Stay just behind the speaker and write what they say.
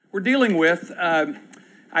We're dealing with,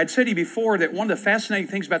 I'd said to you before that one of the fascinating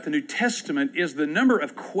things about the New Testament is the number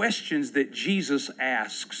of questions that Jesus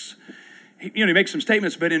asks. He makes some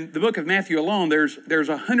statements, but in the book of Matthew alone, there's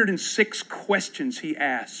 106 questions he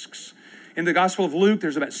asks. In the Gospel of Luke,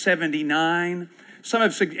 there's about 79.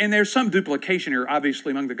 And there's some duplication here,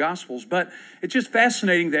 obviously, among the Gospels, but it's just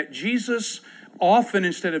fascinating that Jesus often,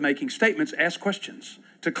 instead of making statements, asks questions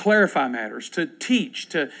to clarify matters, to teach,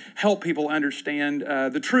 to help people understand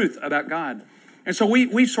the truth about God. And so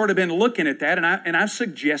we've sort of been looking at that, and I've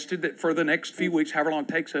suggested that for the next few weeks, however long it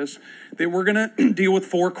takes us, that we're going to deal with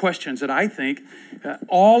 4 questions that I think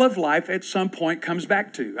all of life at some point comes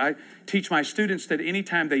back to. I teach my students that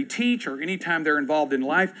anytime they teach or anytime they're involved in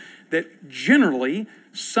life, that generally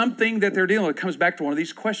something that they're dealing with comes back to one of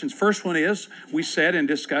these questions. First one is, we said and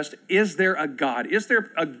discussed, is there a God? Is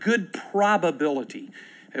there a good probability?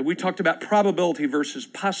 We talked about probability versus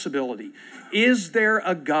possibility. Is there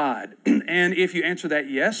a God? And if you answer that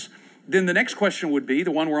yes, then the next question would be,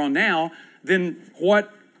 the one we're on now, then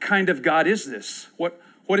what kind of God is this? What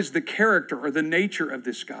is the character or the nature of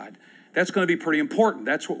this God? That's going to be pretty important.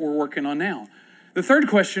 That's what we're working on now. The third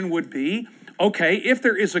question would be, okay, if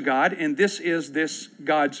there is a God and this is this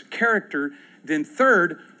God's character, then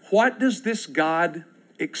third, what does this God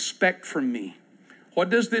expect from me? What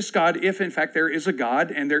does this God, if in fact there is a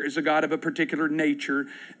God and there is a God of a particular nature,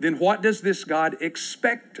 then what does this God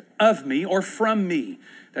expect of me or from me?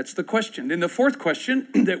 That's the question. Then the fourth question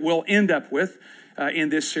that we'll end up with in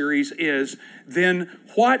this series is, then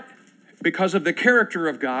what, because of the character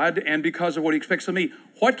of God and because of what he expects of me,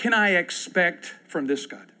 what can I expect from this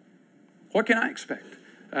God? What can I expect?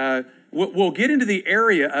 We'll get into the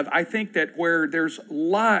area of, I think that where there's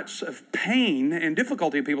lots of pain and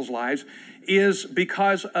difficulty in people's lives is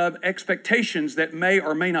because of expectations that may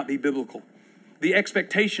or may not be biblical. The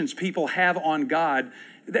expectations people have on God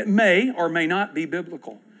that may or may not be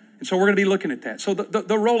biblical. And so we're going to be looking at that. So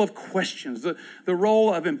the role of questions, the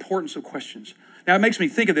role of importance of questions. Now, it makes me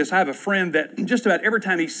think of this. I have a friend that just about every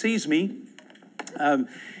time he sees me, and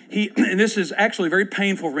this is actually very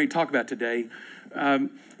painful for me to talk about today,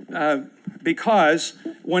 because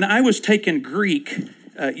when I was taking Greek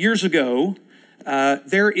years ago,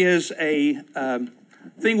 there is a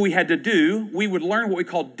thing we had to do. We would learn what we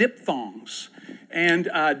call diphthongs. And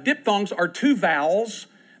diphthongs are 2 vowels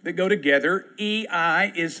that go together.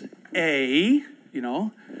 E-I is A,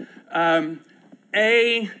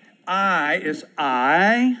 A-I is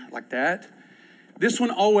I, like that. This one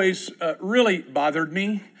always really bothered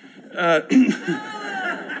me.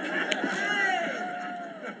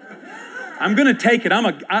 I'm going to take it.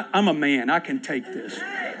 I'm a man. I can take this.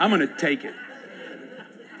 I'm going to take it.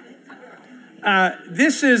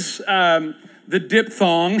 This is the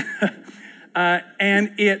diphthong,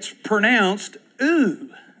 and it's pronounced ooh.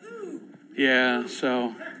 Yeah,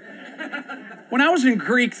 so when I was in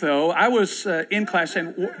Greek, though, I was in class,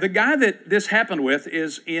 and the guy that this happened with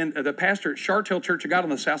is the pastor at Chartel Church of God on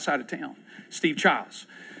the south side of town, Steve Childs.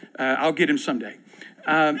 I'll get him someday.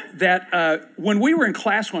 When we were in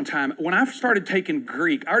class one time, when I started taking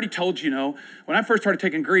Greek, I already told you, when I first started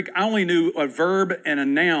taking Greek, I only knew a verb and a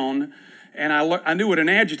noun, and I knew what an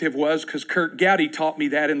adjective was because Kurt Gowdy taught me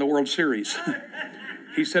that in the World Series.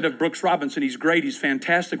 He said of Brooks Robinson, he's great, he's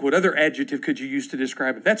fantastic. What other adjective could you use to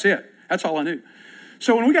describe it? That's it. That's all I knew.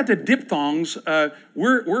 So when we got to diphthongs,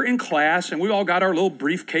 we're in class, and we all got our little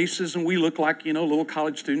briefcases, and we look like, little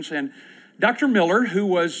college students. And Dr. Miller, who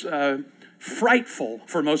was frightful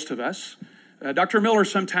for most of us, Dr. Miller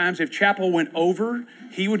sometimes, if chapel went over,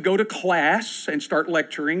 he would go to class and start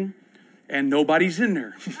lecturing, and nobody's in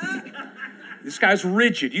there. This guy's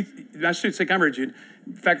rigid. My students think I'm rigid.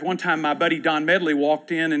 In fact, one time my buddy Don Medley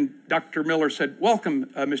walked in, and Dr. Miller said, "Welcome,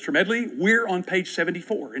 Mr. Medley. We're on page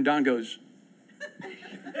 74." And Don goes.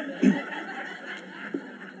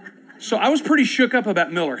 So I was pretty shook up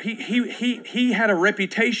about Miller. He had a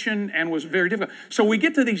reputation and was very difficult. So we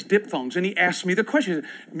get to these diphthongs, and he asked me the question,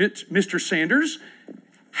 "Mr. Sanders,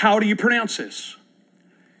 how do you pronounce this?"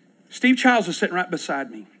 Steve Childs is sitting right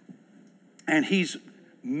beside me, and he's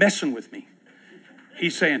messing with me.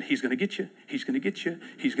 He's saying, "He's going to get you. He's going to get you.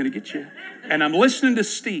 He's going to get you." And I'm listening to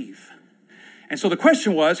Steve. And so the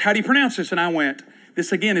question was, how do you pronounce this? And I went,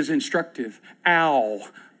 this again is instructive. Ow.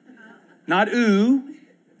 Not ooh,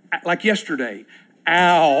 like yesterday.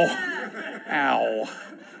 Ow. Ow.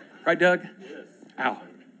 Right, Doug? Yes. Ow.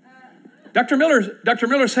 Dr.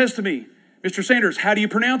 Miller says to me, "Mr. Sanders, how do you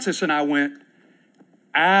pronounce this?" And I went,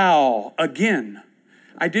 ow, again.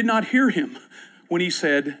 I did not hear him when he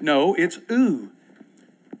said, no, it's ooh.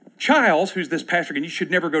 Childs, who's this pastor, and you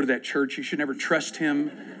should never go to that church. You should never trust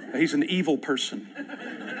him. He's an evil person.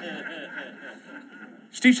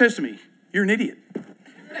 Steve says to me, "You're an idiot.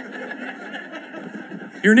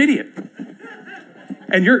 You're an idiot.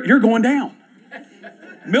 And you're going down."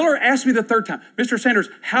 Miller asked me the third time, "Mr. Sanders,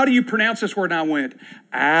 how do you pronounce this word?" And I went,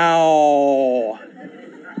 "Ow."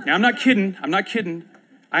 Now, I'm not kidding.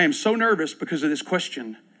 I am so nervous because of this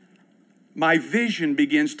question. My vision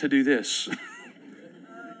begins to do this.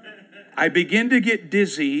 I begin to get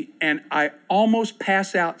dizzy, and I almost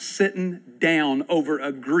pass out sitting down over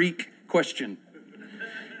a Greek question.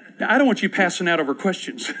 Now, I don't want you passing out over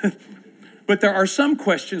questions, but there are some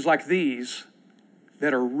questions like these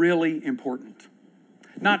that are really important.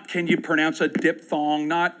 Not can you pronounce a diphthong,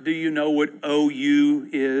 not do you know what OU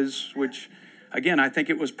is, which, again, I think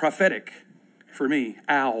it was prophetic for me.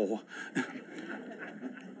 Ow.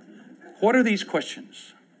 What are these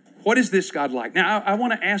questions? What is this God like? Now, I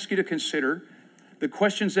want to ask you to consider the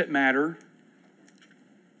questions that matter.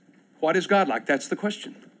 What is God like? That's the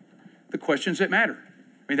question. The questions that matter.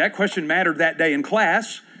 I mean, that question mattered that day in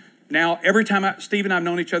class. Now, every time Steve and I have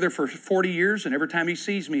known each other for 40 years, and every time he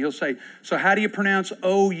sees me, he'll say, "So how do you pronounce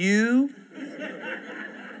OU?"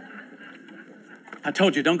 I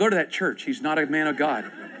told you, don't go to that church. He's not a man of God.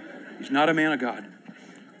 He's not a man of God.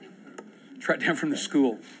 It's right down from the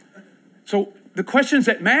school. So the questions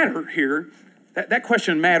that matter here, that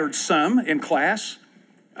question mattered some in class.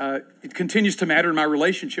 It continues to matter in my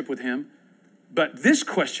relationship with him. But this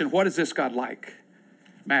question, what is this God like,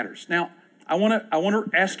 matters. Now, I want to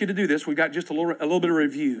ask you to do this. We've got just a little bit of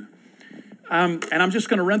review. And I'm just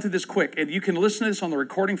going to run through this quick. And you can listen to this on the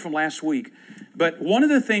recording from last week. But one of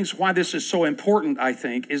the things why this is so important, I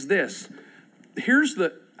think, is this.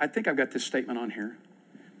 I think I've got this statement on here.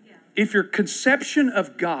 Yeah. If your conception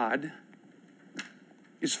of God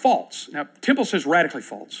is false. Now, Temple says radically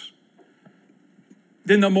false.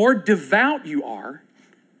 Then the more devout you are,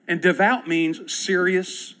 and devout means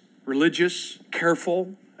serious, religious,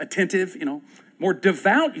 careful, attentive, more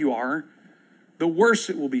devout you are, the worse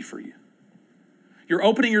it will be for you. You're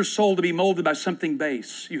opening your soul to be molded by something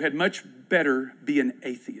base. You had much better be an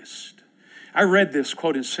atheist. I read this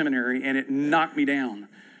quote in seminary, and it knocked me down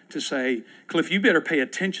to say, Cliff, you better pay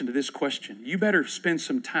attention to this question. You better spend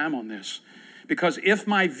some time on this. Because if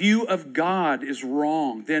my view of God is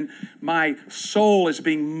wrong, then my soul is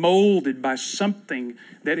being molded by something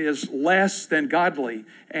that is less than godly.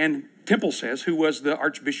 And Temple says, who was the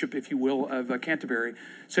Archbishop, if you will, of Canterbury,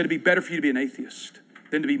 said it'd be better for you to be an atheist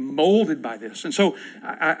than to be molded by this. And so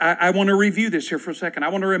I want to review this here for a second. I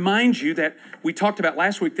want to remind you that we talked about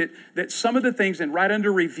last week that some of the things, and right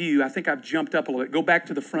under review, I think I've jumped up a little bit. Go back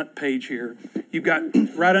to the front page here. You've got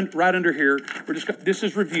right under here. This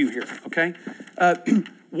is review here, okay?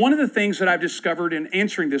 One of the things that I've discovered in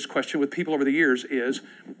answering this question with people over the years is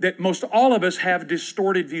that most all of us have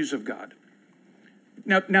distorted views of God.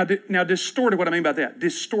 Now, distorted, what I mean by that?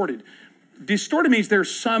 Distorted. Distorted means there's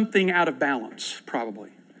something out of balance, probably.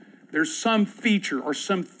 There's some feature or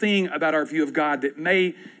something about our view of God that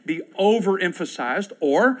may be overemphasized,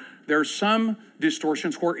 or there's some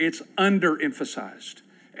distortions where it's underemphasized.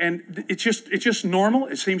 And it's just normal.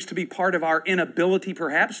 It seems to be part of our inability,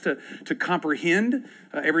 perhaps, to comprehend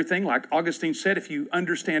everything. Like Augustine said, if you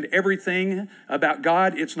understand everything about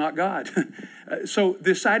God, it's not God. So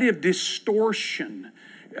this idea of distortion,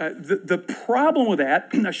 the problem with that,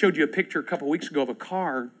 I showed you a picture a couple weeks ago of a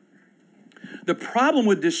car. The problem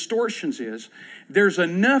with distortions is there's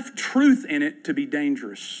enough truth in it to be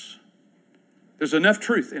dangerous. There's enough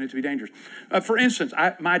truth in it to be dangerous. For instance,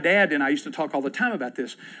 my dad and I used to talk all the time about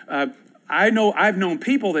this. I've known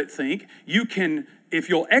people that think you can, if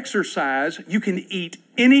you'll exercise, you can eat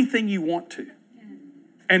anything you want to.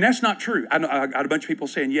 And that's not true. I got a bunch of people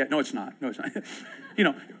saying, yeah, no, it's not. No, it's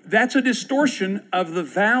not. That's a distortion of the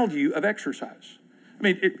value of exercise. I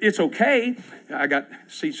mean, it's okay. I got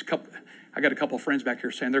a couple of friends back here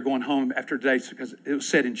saying they're going home after today because it was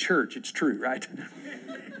said in church. It's true, right?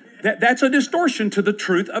 That's a distortion to the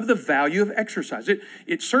truth of the value of exercise.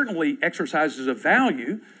 It certainly exercises a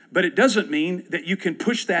value, but it doesn't mean that you can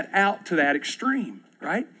push that out to that extreme,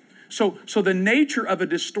 right? So the nature of a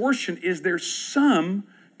distortion is there's some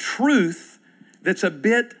truth that's a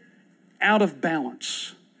bit out of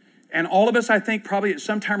balance. And all of us, I think, probably at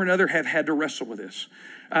some time or another have had to wrestle with this.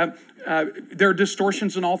 There are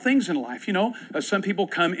distortions in all things in life. Some people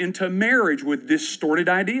come into marriage with distorted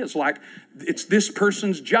ideas, like it's this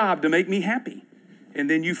person's job to make me happy. And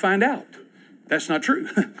then you find out that's not true.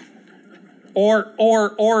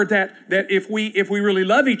 or that if we really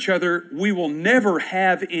love each other, we will never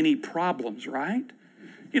have any problems, right?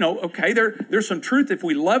 Okay, there's some truth. If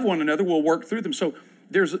we love one another, we'll work through them. So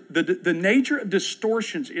there's the nature of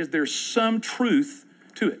distortions is there's some truth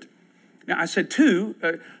to it. Now, I said two.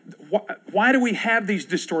 Why do we have these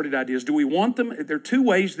distorted ideas? Do we want them? There are two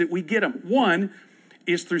ways that we get them. One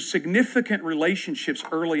is through significant relationships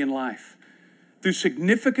early in life. Through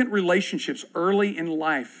significant relationships early in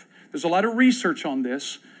life. There's a lot of research on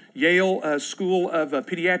this. Yale School of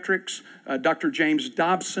Pediatrics, Dr. James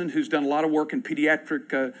Dobson, who's done a lot of work in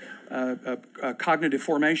pediatric cognitive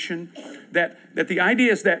formation, that the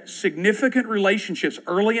idea is that significant relationships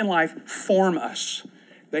early in life form us.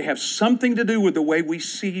 They have something to do with the way we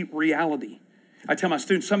see reality. I tell my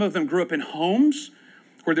students, some of them grew up in homes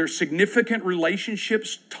where their significant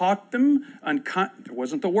relationships taught them, it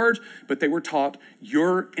wasn't the words, but they were taught,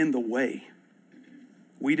 you're in the way.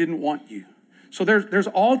 We didn't want you. So there's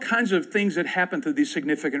all kinds of things that happen through these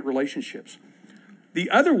significant relationships. The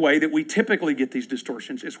other way that we typically get these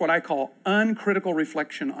distortions is what I call uncritical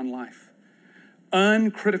reflection on life.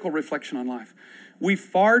 Uncritical reflection on life. We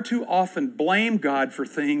far too often blame God for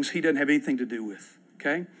things he doesn't have anything to do with,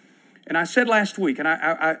 okay? And I said last week, and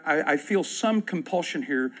I feel some compulsion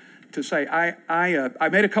here to say, I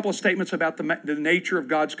made a couple of statements about the nature of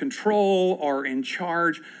God's control or in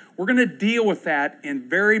charge. We're going to deal with that in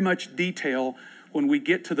very much detail when we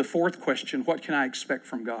get to the fourth question, what can I expect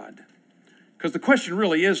from God? Because the question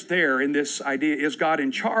really is there in this idea, is God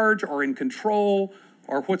in charge or in control,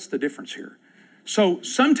 or what's the difference here? So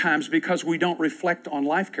sometimes because we don't reflect on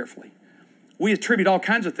life carefully, we attribute all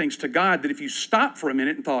kinds of things to God that if you stop for a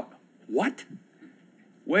minute and thought, what?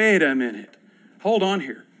 Wait a minute. Hold on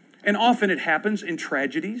here. And often it happens in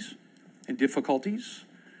tragedies and difficulties.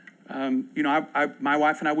 My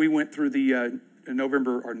wife and I, we went through the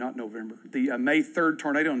May 3rd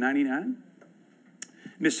tornado in 99.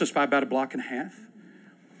 Missed us by about a block and a half.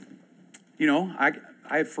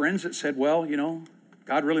 I have friends that said, well,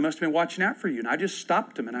 God really must have been watching out for you. And I just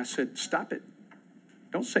stopped them and I said, stop it.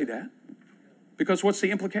 Don't say that. Because what's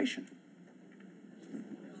the implication?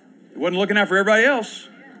 He wasn't looking out for everybody else.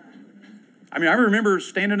 I remember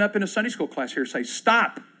standing up in a Sunday school class here say,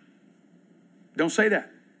 stop. Don't say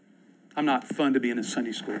that. I'm not fun to be in a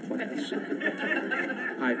Sunday school class.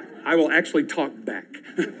 I will actually talk back.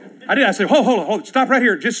 I said, hold on, stop right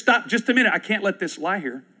here. Just stop just a minute. I can't let this lie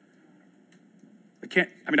here.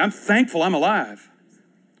 I'm thankful I'm alive.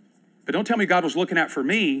 But don't tell me God was looking out for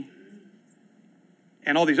me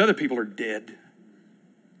and all these other people are dead.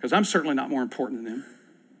 Because I'm certainly not more important than them.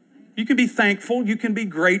 You can be thankful. You can be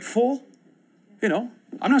grateful. I'm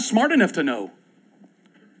not smart enough to know.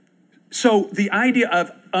 So the idea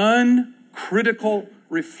of uncritical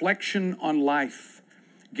reflection on life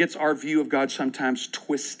gets our view of God sometimes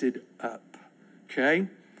twisted up. Okay?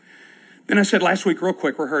 Then I said last week, real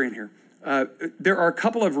quick, we're hurrying here. There are a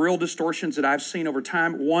couple of real distortions that I've seen over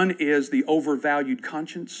time. One is the overvalued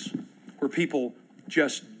conscience, where people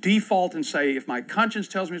just default and say, if my conscience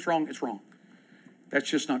tells me it's wrong, it's wrong. That's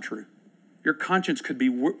just not true. Your conscience could be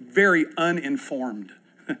very uninformed,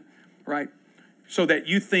 right? So that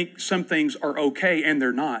you think some things are okay and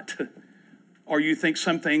they're not. Or you think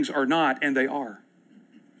some things are not and they are.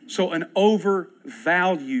 So an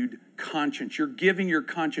overvalued conscience. You're giving your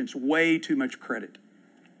conscience way too much credit.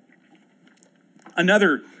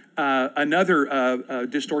 Another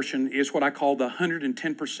distortion is what I call the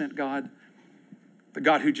 110% God. The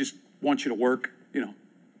God who just wants you to work,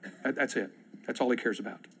 that's it. That's all he cares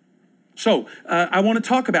about. So I want to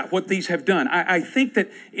talk about what these have done. I think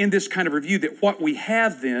that in this kind of review that what we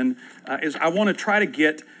have then is I want to try to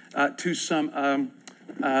get to some,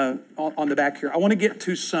 on the back here, I want to get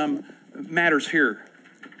to some matters here.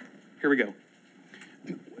 Here we go.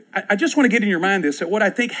 I just want to get in your mind this, that what I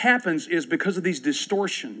think happens is because of these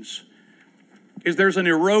distortions, is there's an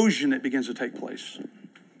erosion that begins to take place.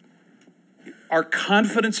 Our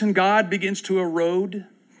confidence in God begins to erode.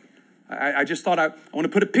 I just thought I want to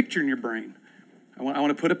put a picture in your brain. I want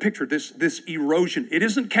to put a picture, this erosion. It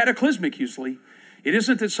isn't cataclysmic usually. It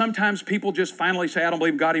isn't that sometimes people just finally say, I don't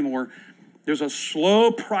believe in God anymore. There's a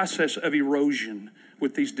slow process of erosion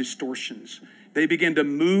with these distortions. They begin to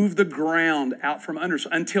move the ground out from under us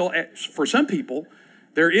until, for some people,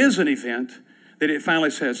 there is an event that it finally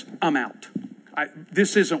says, I'm out.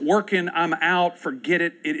 This isn't working. I'm out. Forget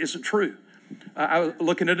it. It isn't true. I was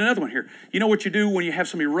looking at another one here. You know what you do when you have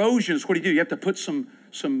some erosions? What do? You have to put some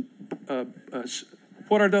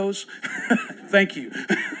what are those? Thank you.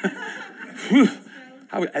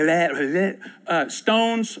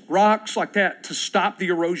 Stones, rocks like that to stop the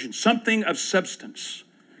erosion. Something of substance.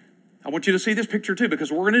 I want you to see this picture too,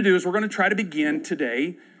 because what we're going to do is we're going to try to begin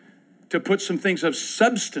today to put some things of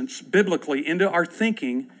substance biblically into our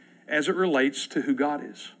thinking as it relates to who God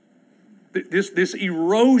is. This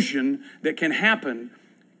erosion that can happen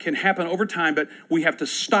can happen over time, but we have to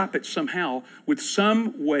stop it somehow with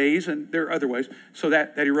some ways, and there are other ways, so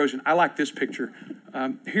that erosion. I like this picture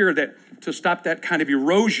here, that to stop that kind of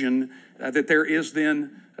erosion, that there is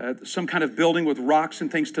then some kind of building with rocks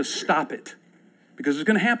and things to stop it, because it's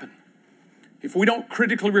going to happen. If we don't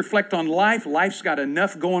critically reflect on life, life's got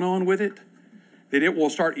enough going on with it that it will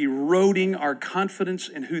start eroding our confidence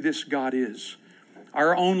in who this God is.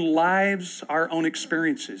 Our own lives, our own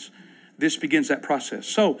experiences. This begins that process.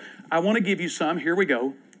 So I want to give you some, here we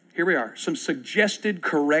go. Here we are, some suggested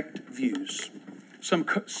correct views. Some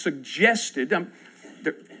suggested,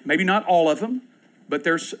 maybe not all of them, but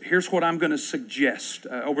here's what I'm going to suggest.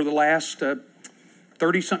 Over the last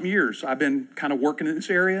 30-something years, I've been kind of working in this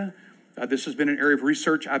area. This has been an area of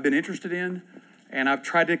research I've been interested in, and I've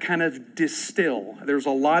tried to kind of distill. There's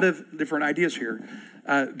a lot of different ideas here,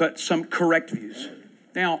 but some correct views.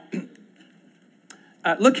 Now,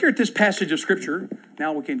 look here at this passage of Scripture.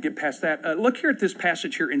 Now we can get past that. Look here at this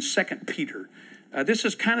passage here in 2 Peter. This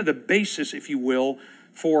is kind of the basis, if you will,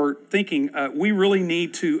 for thinking we really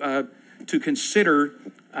need to consider,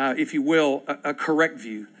 if you will, a correct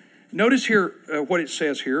view. Notice here what it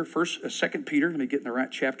says here. First, 2 Peter. Let me get in the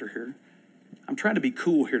right chapter here. I'm trying to be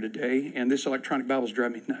cool here today, and this electronic Bible's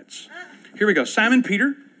driving me nuts. Here we go. Simon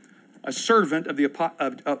Peter, a servant of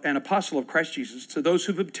an apostle of Christ Jesus, to those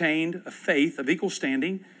who've obtained a faith of equal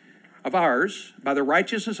standing of ours by the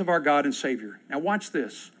righteousness of our God and Savior. Now watch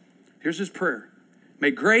this. Here's his prayer.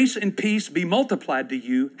 May grace and peace be multiplied to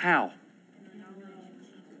you. How?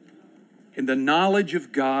 In the knowledge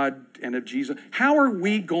of God and of Jesus. How are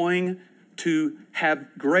we going to have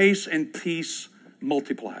grace and peace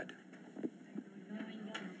multiplied?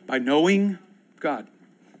 By knowing God.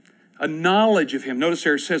 A knowledge of him. Notice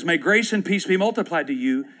there it says, may grace and peace be multiplied to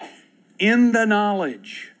you in the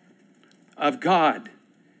knowledge of God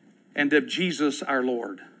and of Jesus our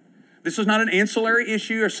Lord. This is not an ancillary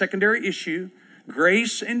issue or secondary issue.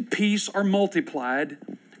 Grace and peace are multiplied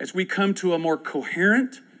as we come to a more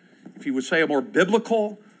coherent, if you would say a more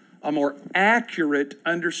biblical, a more accurate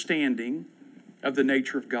understanding of the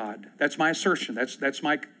nature of God. That's my assertion. That's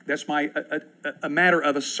my a matter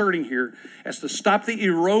of asserting here as to stop the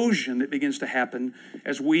erosion that begins to happen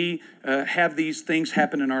as we have these things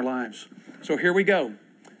happen in our lives. So here we go.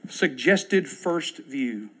 Suggested first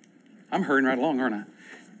view. I'm hurrying right along, aren't I?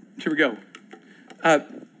 Here we go.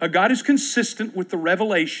 A God is consistent with the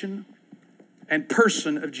revelation and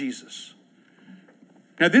person of Jesus.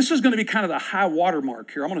 Now this is going to be kind of the high water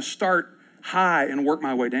mark here. I'm going to start high and work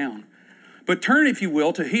my way down. But turn, if you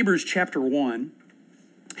will, to Hebrews chapter 1.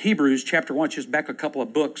 Hebrews chapter 1, just back a couple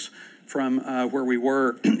of books from where we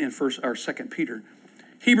were in 2 Peter.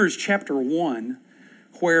 Hebrews chapter 1,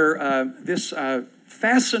 where this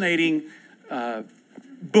fascinating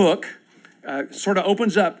book sort of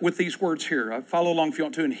opens up with these words here. Follow along if you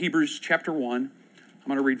want to in Hebrews chapter 1. I'm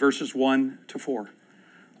going to read verses 1 to 4.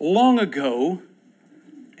 Long ago,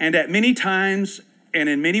 and at many times and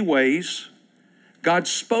in many ways, God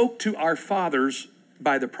spoke to our fathers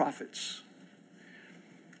by the prophets.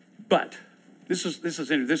 But this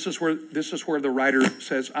is where the writer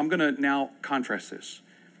says, I'm going to now contrast this.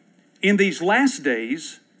 In these last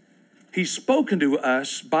days, he's spoken to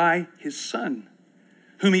us by his Son,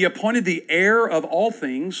 whom he appointed the heir of all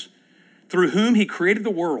things, through whom he created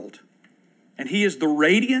the world. And he is the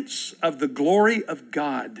radiance of the glory of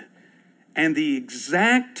God and the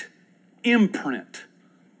exact imprint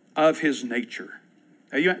of his nature.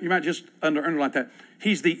 Now you might just underline that.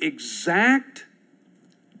 He's the exact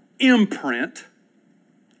imprint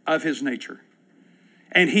of his nature.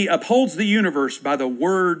 And he upholds the universe by the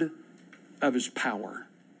word of his power.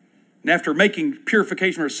 And after making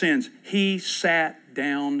purification of our sins, he sat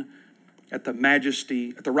down at the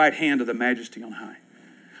right hand of the majesty on high.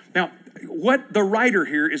 Now, what the writer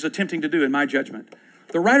here is attempting to do, in my judgment,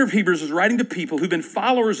 the writer of Hebrews is writing to people who've been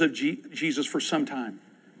followers of Jesus for some time.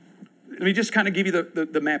 Let me just kind of give you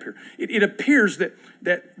the map here. It appears that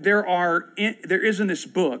there is in this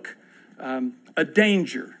book a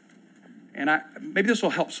danger, and maybe this will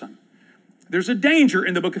help some. There's a danger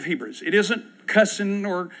in the book of Hebrews. It isn't cussing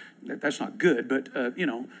or that's not good, but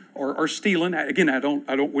or stealing. Again,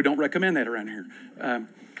 we don't recommend that around here.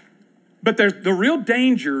 But the real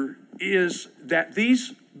danger is that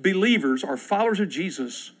these believers or followers of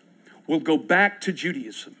Jesus will go back to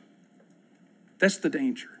Judaism. That's the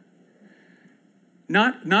danger.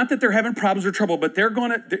 Not that they're having problems or trouble, but they're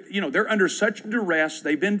under such duress.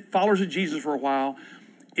 They've been followers of Jesus for a while.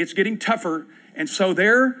 It's getting tougher, and so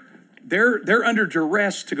they're under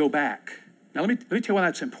duress to go back. Now let me tell you why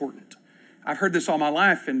that's important. I've heard this all my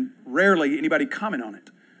life, and rarely anybody comment on it.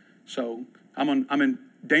 So I'm in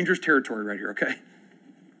dangerous territory right here, okay?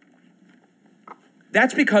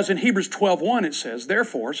 That's because in Hebrews 12:1 it says,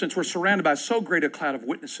 therefore, since we're surrounded by so great a cloud of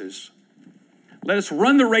witnesses, let us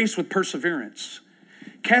run the race with perseverance,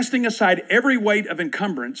 casting aside every weight of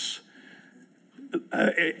encumbrance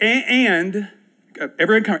and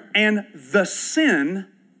the sin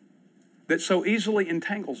that so easily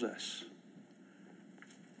entangles us.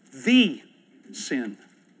 The sin,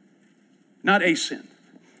 not a sin.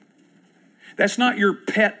 That's not your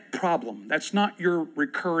pet problem. That's not your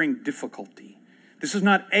recurring difficulty. This is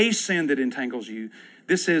not a sin that entangles you.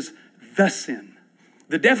 This is the sin.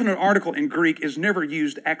 The definite article in Greek is never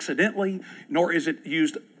used accidentally, nor is it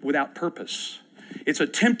used without purpose. It's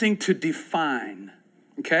attempting to define,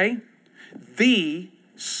 okay? The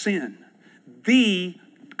sin. The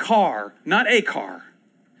car, not a car.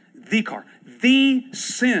 The car. The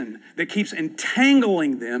sin that keeps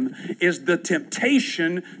entangling them is the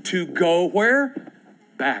temptation to go where?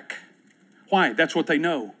 Back. Why? That's what they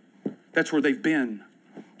know. That's where they've been.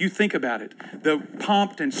 You think about it. The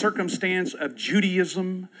pomp and circumstance of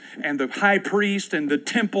Judaism and the high priest and the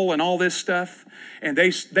temple and all this stuff. And they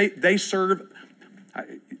serve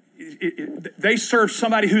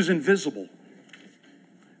somebody who's invisible.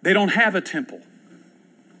 They don't have a temple.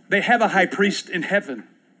 They have a high priest in heaven.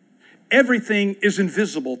 Everything is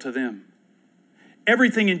invisible to them.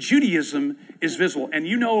 Everything in Judaism is visible. And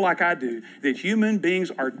you know, like I do, that human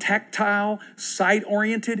beings are tactile,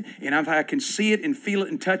 sight-oriented, and if I can see it and feel it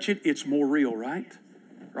and touch it, it's more real, right?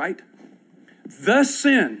 Right? The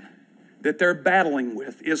sin that they're battling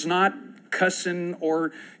with is not cussing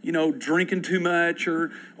or, drinking too much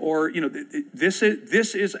or this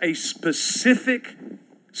is a specific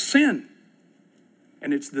sin.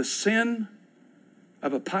 And it's the sin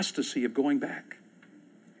of apostasy, of going back.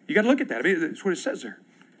 You got to look at that. I mean, that's what it says there.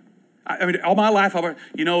 I mean, all my life,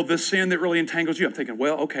 the sin that really entangles you. I'm thinking,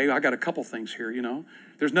 well, okay, I got a couple things here,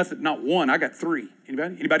 There's nothing, not one, I got three.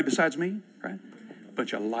 Anybody besides me, right?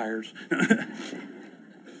 Bunch of liars.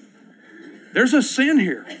 There's a sin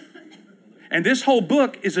here. And this whole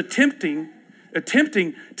book is attempting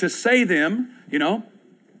to say them,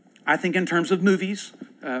 I think in terms of movies,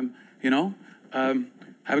 I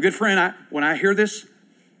have a good friend. When I hear this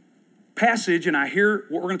passage and I hear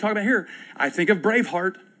what we're going to talk about here, I think of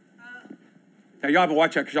Braveheart. Now, y'all haven't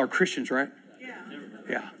watched that because y'all are Christians, right?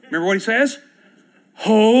 Yeah. Remember what he says?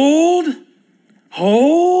 Hold,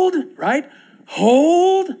 right?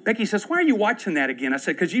 Hold. Becky says, why are you watching that again? I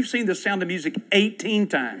said, because you've seen The Sound of Music 18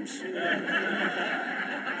 times.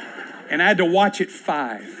 And I had to watch it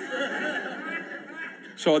 5.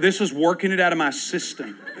 So this is working it out of my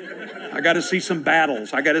system. I got to see some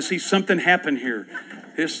battles. I got to see something happen here.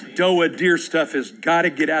 This doe a deer stuff has got to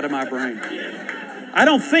get out of my brain. I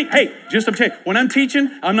don't think, I'm telling you, when I'm teaching,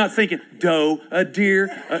 I'm not thinking doe a deer.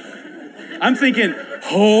 I'm thinking,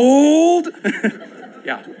 hold.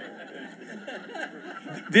 Yeah.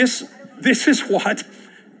 This is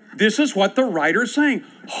what the writer is saying.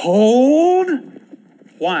 Hold.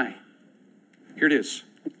 Why? Here it is.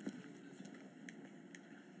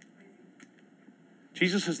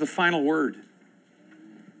 Jesus is the final word.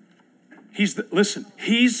 He's the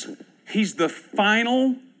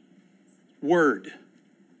final word.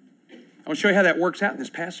 I want to show you how that works out in this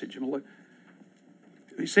passage. Let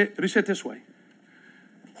me say it this way.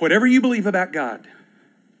 Whatever you believe about God,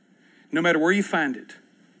 no matter where you find it,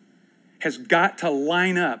 has got to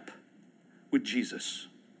line up with Jesus.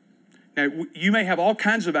 Now, you may have all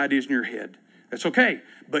kinds of ideas in your head. That's okay,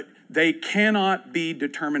 but they cannot be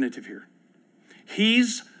determinative here.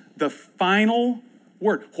 He's the final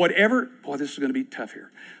word. This is going to be tough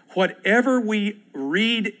here. Whatever we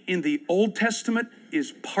read in the Old Testament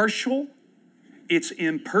is partial, it's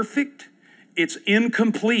imperfect, it's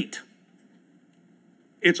incomplete.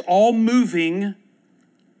 It's all moving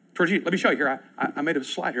towards you. Let me show you here. I made a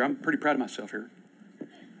slide here. I'm pretty proud of myself here.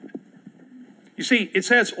 You see, it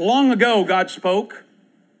says, long ago God spoke.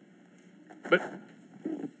 But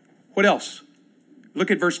what else?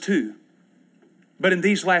 Look at verse 2. But in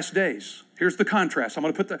these last days, here's the contrast. I'm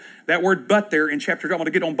going to put that word but there in chapter 2. I'm going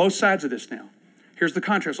to get on both sides of this now. Here's the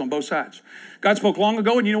contrast on both sides. God spoke long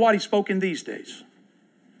ago, and you know what? He spoke in these days.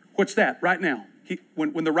 What's that? Right now.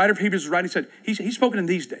 When the writer of Hebrews is writing, he said, he's spoken in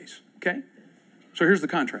these days. Okay? So here's the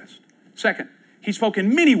contrast. Second, he spoke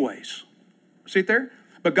in many ways. See it there?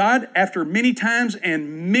 But God, after many times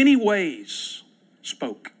and many ways,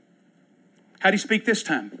 spoke. How did he speak this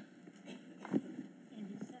time?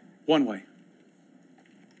 One way.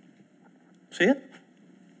 See it?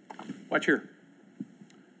 Watch here.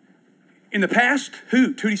 In the past,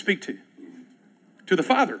 who did he speak to? To the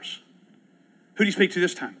fathers. Who did he speak to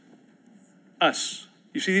this time? Us.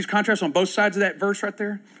 You see these contrasts on both sides of that verse right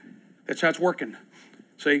there? That's how it's working.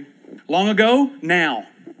 See, long ago, now.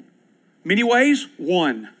 Many ways,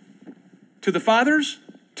 one. To the fathers,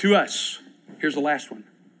 to us. Here's the last one.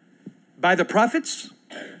 By the prophets,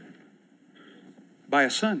 by a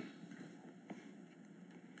son.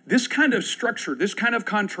 This kind of structure, this kind of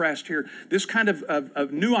contrast here, this kind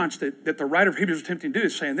of nuance that the writer of Hebrews is attempting to do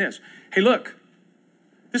is saying this. Hey, look,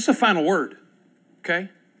 this is the final word, okay?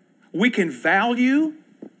 We can value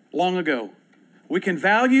long ago. We can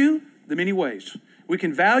value the many ways. We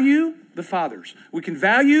can value the fathers. We can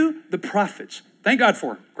value the prophets. Thank God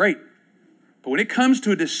for them. Great. But when it comes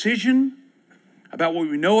to a decision about what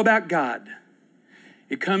we know about God,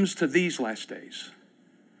 it comes to these last days,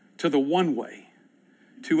 to the one way,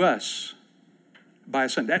 to us by a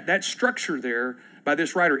son. That structure there by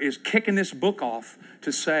this writer is kicking this book off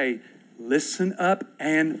to say, listen up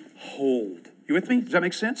and hold. You with me? Does that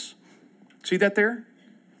make sense? See that there?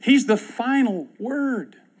 He's the final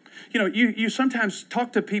word. You know, you sometimes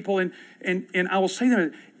talk to people and I will say to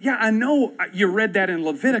them, yeah, I know you read that in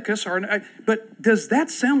Leviticus, but does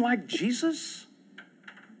that sound like Jesus?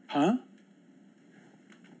 Huh?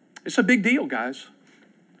 It's a big deal, guys.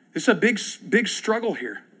 It's a big struggle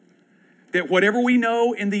here. That whatever we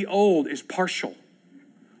know in the old is partial,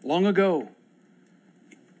 long ago.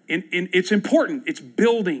 It's important, it's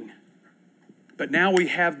building. But now we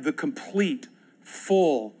have the complete,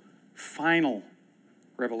 full, final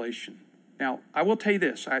revelation. Now, I will tell you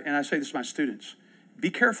this, and I say this to my students. Be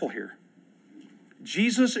careful here.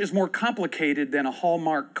 Jesus is more complicated than a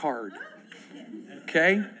Hallmark card.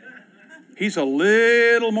 Okay? He's a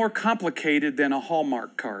little more complicated than a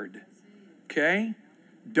Hallmark card. Okay?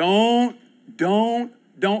 Don't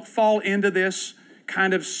fall into this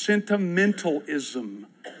kind of sentimentalism.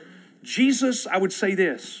 Jesus, I would say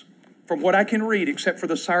this, from what I can read, except for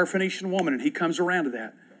the Syrophoenician woman, and he comes around to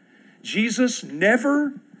that. Jesus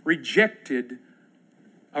never rejected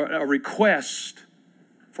a request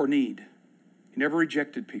for need. He never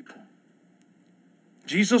rejected people.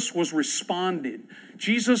 Jesus was responding.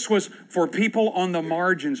 Jesus was for people on the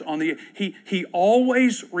margins. He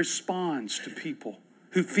always responds to people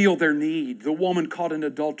who feel their need. The woman caught in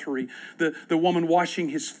adultery, the woman washing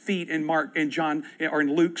his feet in Mark and John or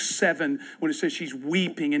in Luke 7 when it says she's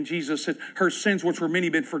weeping and Jesus said her sins, which were many,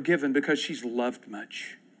 been forgiven because she's loved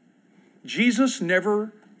much. Jesus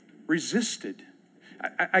never resisted.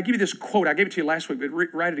 I give you this quote. I gave it to you last week, but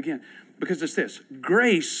write it again because it's this: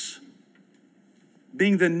 grace,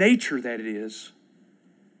 being the nature that it is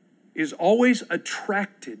always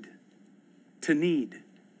attracted to need.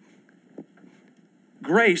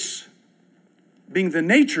 Grace, being the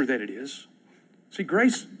nature that it is, see,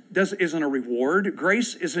 grace isn't a reward.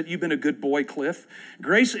 Grace isn't you've been a good boy, Cliff.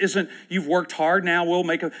 Grace isn't you've worked hard, now we'll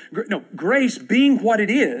make a... No, grace being what it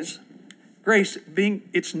is, grace being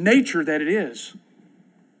its nature that it is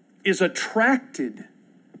attracted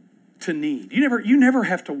to need. You never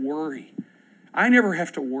have to worry. I never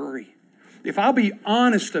have to worry. If I'll be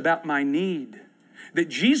honest about my need, that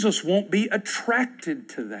Jesus won't be attracted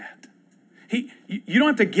to that. You don't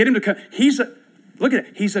have to get him to come. Look at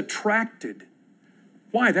it. He's attracted.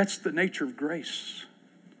 Why? That's the nature of grace.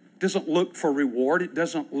 It doesn't look for reward. It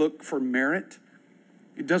doesn't look for merit.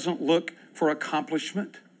 It doesn't look for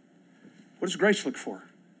accomplishment. What does grace look for?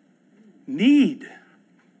 Need.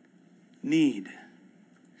 Need.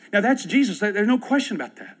 Now that's Jesus. There's no question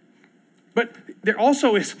about that. But there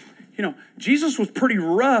also is, Jesus was pretty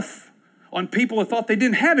rough on people who thought they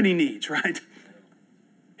didn't have any needs, right?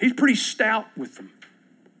 He's pretty stout with them.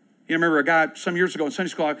 You remember a guy some years ago in Sunday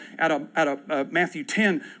school out of Matthew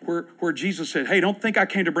 10 where Jesus said, hey, don't think I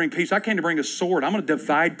came to bring peace. I came to bring a sword. I'm going to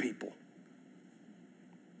divide people.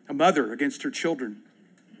 A mother against her children.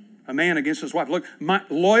 A man against his wife. Look, my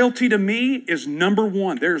loyalty to me is number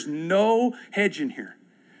one. There's no hedge in here.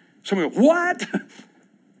 Somebody go, what?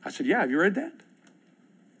 I said, yeah, have you read that?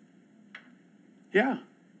 Yeah.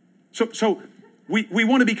 So we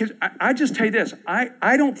want to be, because I just tell you this,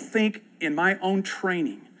 I don't think in my own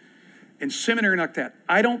training, in seminary like that,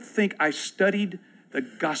 I don't think I studied the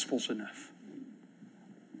Gospels enough.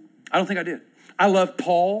 I don't think I did. I love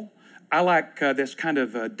Paul. I like this kind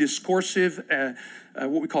of discoursive, what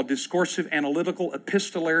we call discoursive, analytical,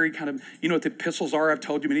 epistolary kind of, you know what the epistles are? I've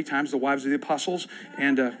told you many times, the wives of the apostles.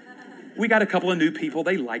 And we got a couple of new people.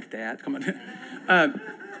 They like that. Come on.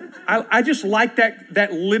 I just like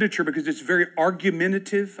that literature because it's very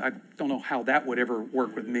argumentative. I don't know how that would ever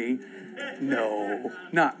work with me. No,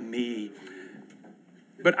 not me.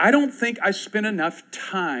 But I don't think I spent enough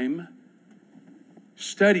time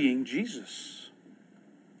studying Jesus.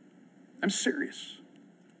 I'm serious.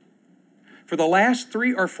 For the last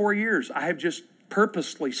 3 or 4 years, I have just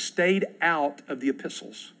purposely stayed out of the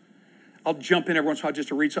epistles. I'll jump in every once in a while just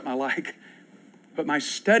to read something I like. But my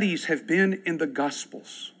studies have been in the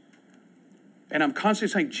Gospels. And I'm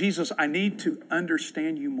constantly saying, Jesus, I need to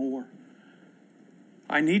understand you more.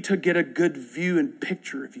 I need to get a good view and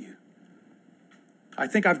picture of you. I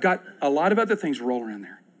think I've got a lot of other things rolling around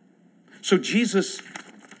there. So Jesus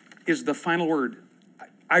is the final word.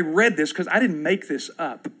 I read this because I didn't make this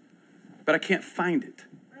up, but I can't find it.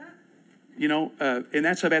 You know, and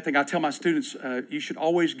that's a bad thing. I tell my students, you should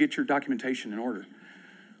always get your documentation in order.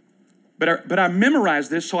 But I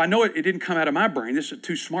memorized this, so I know it didn't come out of my brain. This is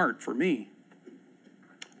too smart for me.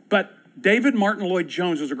 But David Martin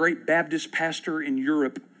Lloyd-Jones was a great Baptist pastor in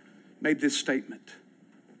Europe, made this statement.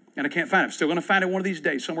 And I can't find it. I'm still going to find it one of these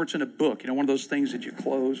days. Somewhere it's in a book, you know, one of those things that you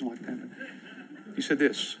close and like that. He said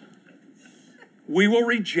this: we will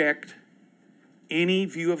reject any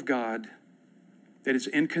view of God that is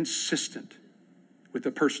inconsistent with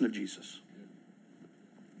the person of Jesus.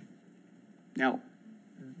 Now,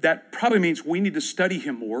 that probably means we need to study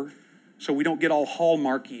him more so we don't get all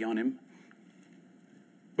hallmarky on him.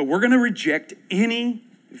 But we're going to reject any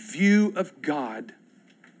view of God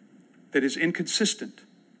that is inconsistent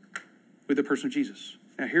with the person of Jesus.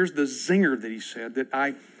 Now, here's the zinger that he said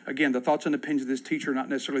that again, the thoughts and opinions of this teacher are not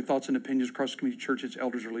necessarily thoughts and opinions across the community church, its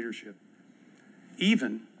elders or leadership.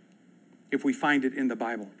 Even if we find it in the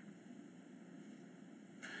Bible.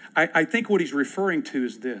 I think what he's referring to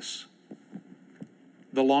is this: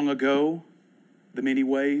 the long ago, the many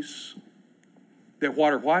ways, that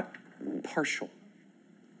what are what? Partial.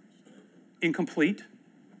 Incomplete.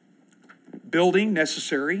 Building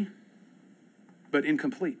necessary, but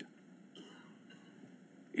incomplete.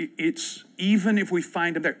 It's even if we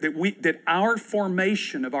find them there, that our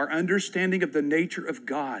formation of our understanding of the nature of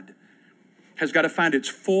God has got to find its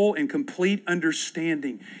full and complete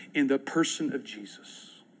understanding in the person of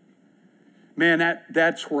Jesus. Man,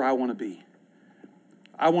 that's where I want to be.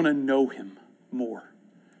 I want to know him more.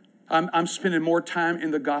 I'm spending more time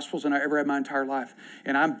in the Gospels than I ever had my entire life.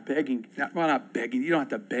 And I'm begging, well, not begging, you don't have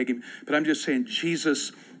to beg him, but I'm just saying,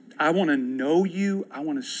 Jesus, I want to know you. I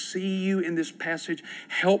want to see you in this passage.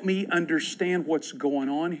 Help me understand what's going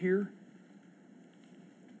on here.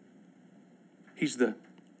 He's the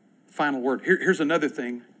final word. Here's another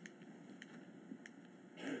thing.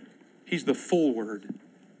 He's the full word.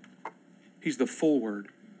 He's the full word.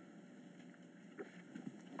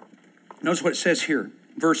 Notice what it says here,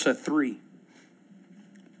 verse 3.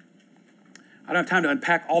 I don't have time to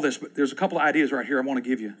unpack all this, but there's a couple of ideas right here I want to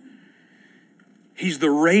give you. He's the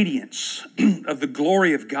radiance of the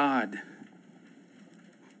glory of God.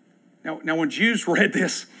 Now, when Jews read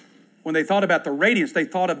this, when they thought about the radiance, they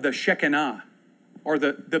thought of the Shekinah, or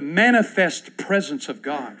the manifest presence of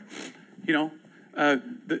God. You know,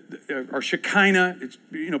 or Shekinah, it's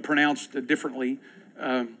pronounced differently.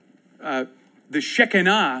 The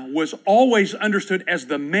Shekinah was always understood as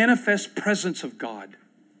the manifest presence of God.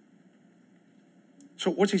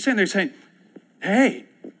 So what's he saying? They're saying, hey,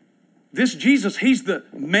 this Jesus, he's the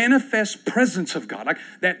manifest presence of God. Like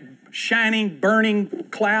that shining, burning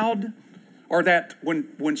cloud, or that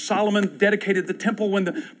when Solomon dedicated the temple, when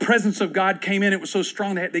the presence of God came in, it was so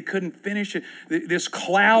strong that they couldn't finish it. This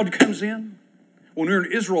cloud comes in. When we were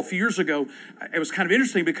in Israel a few years ago, it was kind of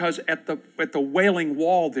interesting because at the Wailing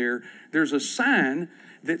Wall there's a sign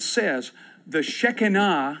that says, the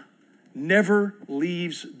Shekinah never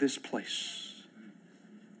leaves this place.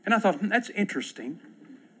 And I thought, that's interesting.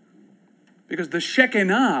 Because the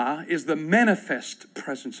Shekinah is the manifest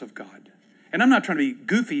presence of God. And I'm not trying to be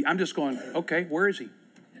goofy. I'm just going, okay, where is he?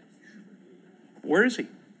 Where is he?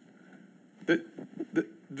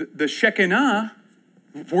 The Shekinah,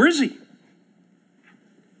 where is he?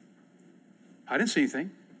 I didn't see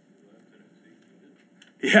anything.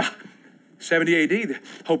 Yeah, 70 AD, the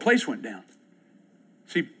whole place went down.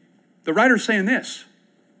 See, the writer's saying this.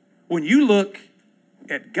 When you look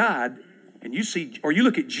at God and you see, or you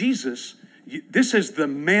look at Jesus, this is the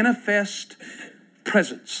manifest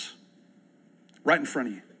presence right in front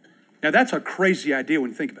of you. Now, that's a crazy idea when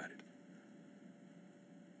you think about it.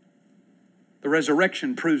 The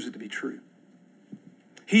resurrection proves it to be true.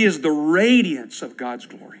 He is the radiance of God's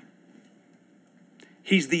glory.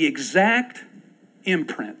 He's the exact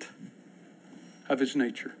imprint of his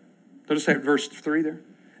nature. Notice that verse 3 there.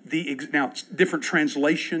 Now, different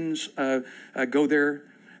translations go there.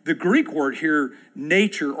 The Greek word here,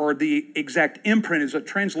 nature, or the exact imprint, is a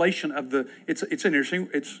translation of it's interesting,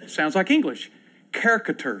 it sounds like English,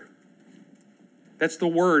 caricature. That's the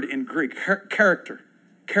word in Greek,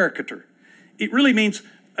 caricature. It really means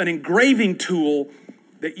an engraving tool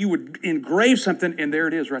that you would engrave something, and there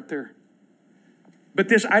it is right there. But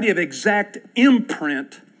this idea of exact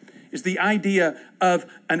imprint is the idea of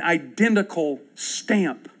an identical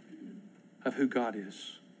stamp of who God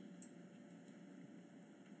is.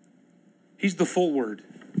 He's the full word.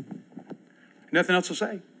 Nothing else to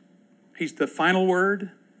say. He's the final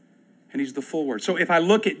word, and he's the full word. So if I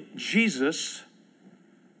look at Jesus,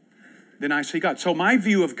 then I see God. So my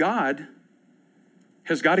view of God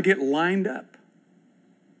has got to get lined up.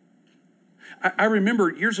 I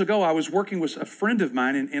remember years ago, I was working with a friend of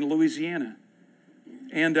mine in Louisiana.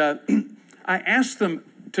 And I asked them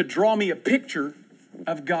to draw me a picture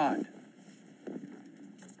of God.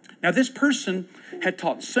 Now, this person had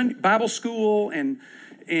taught Bible school and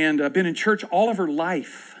been in church all of her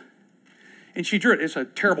life. And she drew it. It's a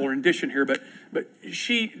terrible rendition here, but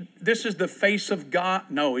this is the face of God.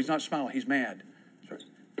 No, he's not smiling. He's mad.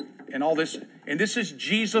 And all this. And this is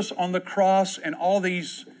Jesus on the cross, and all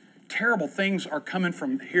these terrible things are coming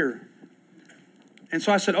from here. And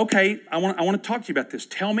so I said, okay, I want to talk to you about this.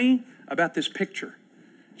 Tell me about this picture.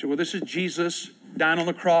 So, well, this is Jesus dying on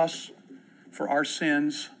the cross for our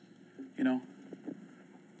sins, you know.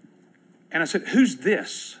 And I said, who's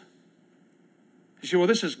this? He said, well,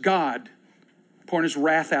 this is God pouring his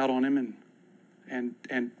wrath out on him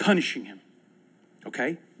and punishing him.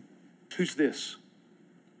 Okay, who's this?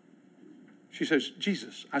 She says,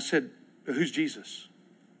 Jesus. I said, who's Jesus?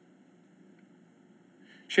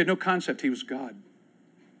 She had no concept he was God.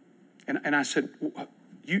 And I said,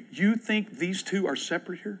 you think these two are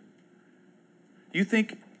separate here? You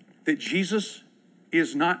think that Jesus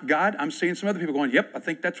is not God? I'm seeing some other people going, yep, I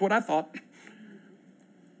think that's what I thought.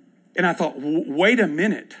 And I thought, wait a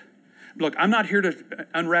minute. Look, I'm not here to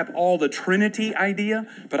unwrap all the Trinity idea,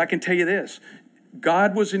 but I can tell you this.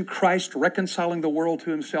 God was in Christ reconciling the world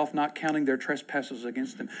to himself, not counting their trespasses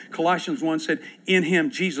against them. Colossians 1 said, in him,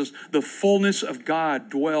 Jesus, the fullness of God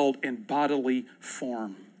dwelled in bodily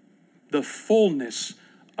form. The fullness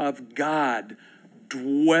of God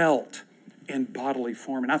dwelt in bodily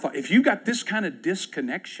form. And I thought, if you got this kind of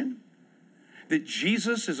disconnection, that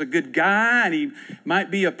Jesus is a good guy and he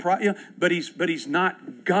might be but he's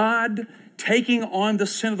not God taking on the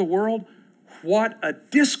sin of the world, what a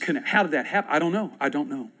disconnect. How did that happen? I don't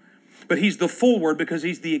know. But he's the full word because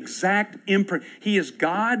he's the exact imprint. He is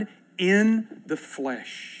God in the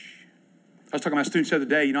flesh. I was talking to my students the other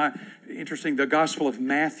day, interesting, the Gospel of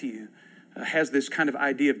Matthew has this kind of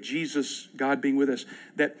idea of Jesus, God being with us.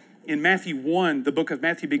 That in Matthew 1, the book of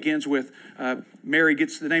Matthew begins with Mary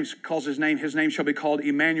gets the name, calls his name shall be called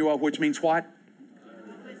Emmanuel, which means what?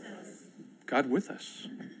 God with us.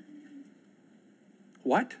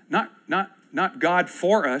 What? Not God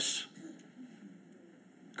for us,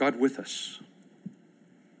 God with us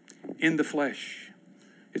in the flesh.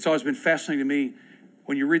 It's always been fascinating to me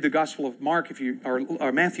when you read the Gospel of Mark,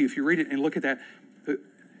 or Matthew, if you read it and look at that,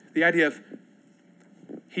 the idea of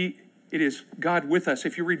it is God with us.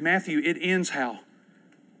 If you read Matthew, it ends how?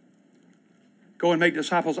 Go and make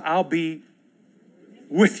disciples. I'll be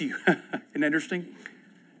with you. Isn't that interesting?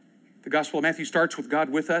 The Gospel of Matthew starts with God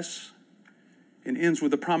with us and ends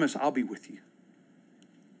with the promise, I'll be with you.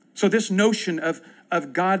 So this notion of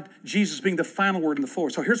God, Jesus being the final word in the full.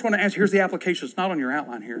 So here's what I ask. Here's the application. It's not on your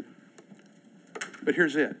outline here. But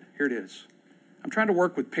here's it. Here it is. I'm trying to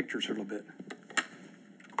work with pictures here a little bit.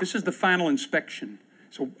 This is the final inspection.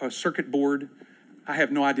 So a circuit board. I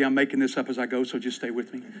have no idea. I'm making this up as I go, so just stay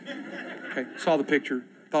with me. Okay, saw the picture.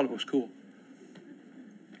 Thought it was cool.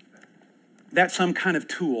 That's some kind of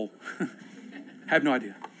tool. Have no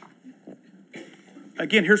idea.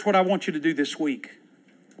 Again, here's what I want you to do this week.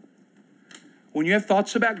 When you have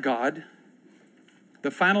thoughts about God, the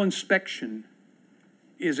final inspection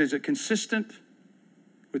is it consistent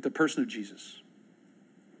with the person of Jesus?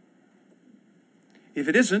 If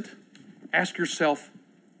it isn't, ask yourself,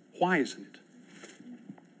 why isn't it?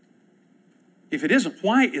 If it isn't,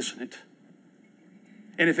 why isn't it?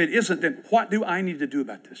 And if it isn't, then what do I need to do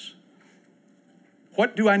about this?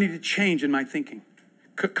 What do I need to change in my thinking?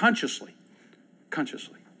 Consciously.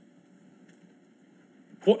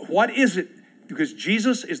 What is it? Because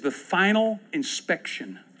Jesus is the final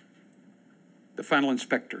inspection. The final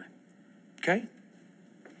inspector. Okay?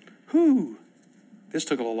 This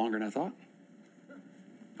took a little longer than I thought.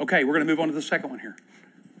 Okay, we're going to move on to the second one here.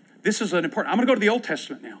 This is an important. I'm going to go to the Old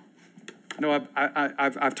Testament now. I know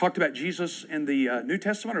I've talked about Jesus in the New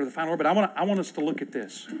Testament or the final word, but I want us to look at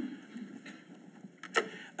this.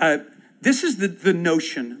 This is the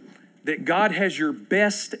notion that God has your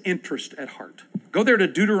best interest at heart. Go there to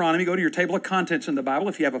Deuteronomy. Go to your table of contents in the Bible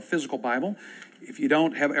if you have a physical Bible. If you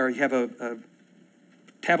don't have, or you have a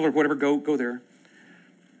tablet or whatever, go there.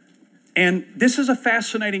 And this is a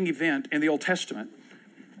fascinating event in the Old Testament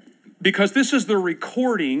because this is the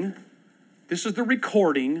recording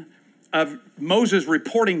of Moses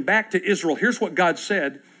reporting back to Israel. Here's what God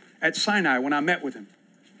said at Sinai when I met with him.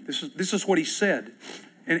 This is what he said.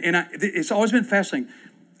 It's always been fascinating.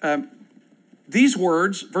 These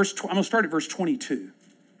words, I'm going to start at verse 22.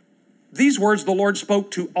 These words the Lord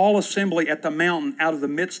spoke to all assembly at the mountain out of the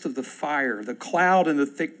midst of the fire, the cloud and the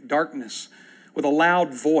thick darkness with a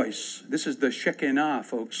loud voice. This is the Shekinah,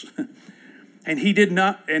 folks. And he did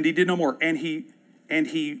no more. He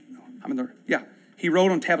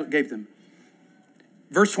wrote on tablet, gave them.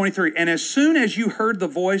 Verse 23, and as soon as you heard the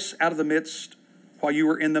voice out of the midst while you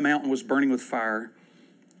were in the mountain was burning with fire,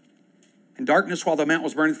 and darkness while the mountain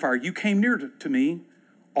was burning with fire, you came near to me,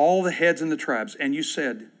 all the heads and the tribes, and you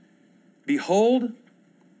said, behold,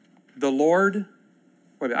 the Lord,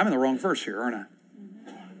 wait a minute, I'm in the wrong verse here, aren't I?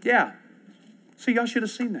 Yeah. See, y'all should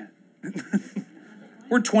have seen that.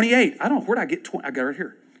 We're 28. I don't know, where did I get 20? I got it right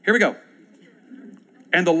here. Here we go.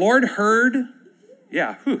 And the Lord heard,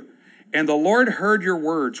 and the Lord heard your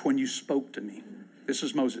words when you spoke to me. This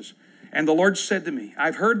is Moses. And the Lord said to me,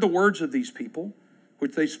 I've heard the words of these people,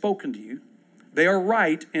 which they've spoken to you. They are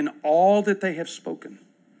right in all that they have spoken.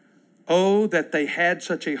 Oh, that they had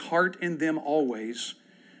such a heart in them always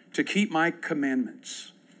to keep my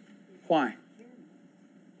commandments. Why?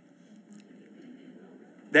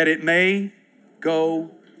 That it may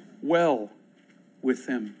go well with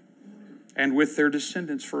them and with their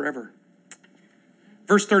descendants forever.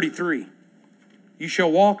 Verse 33, you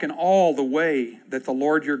shall walk in all the way that the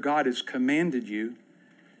Lord your God has commanded you,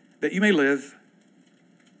 that you may live,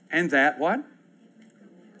 and that, what?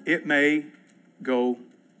 It may go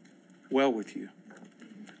well with you.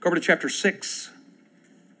 Go over to chapter 6.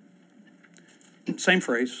 Same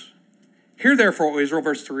phrase. Hear therefore, O Israel,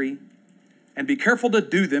 verse 3, and be careful to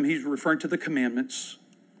do them. He's referring to the commandments.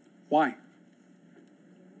 Why?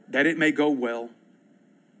 That it may go well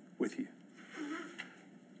with you.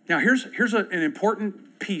 Now, here's an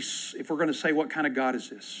important piece if we're going to say what kind of God is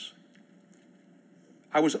this.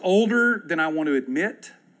 I was older than I want to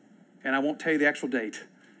admit, and I won't tell you the actual date.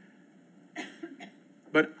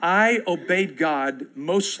 But I obeyed God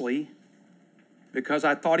mostly because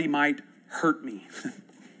I thought he might hurt me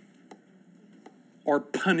or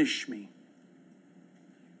punish me.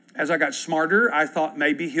 As I got smarter, I thought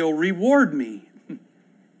maybe he'll reward me.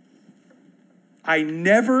 I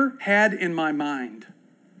never had in my mind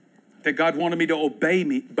that God wanted me to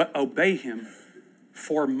obey him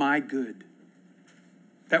for my good.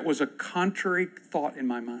 That was a contrary thought in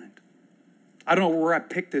my mind. I don't know where I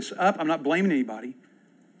picked this up. I'm not blaming anybody.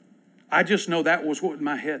 I just know that was what in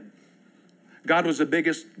my head. God was the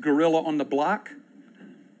biggest gorilla on the block,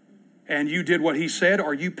 and you did what he said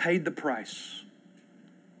or you paid the price.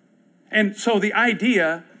 And so the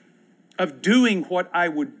idea of doing what I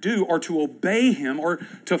would do or to obey him or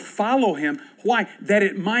to follow him, why? That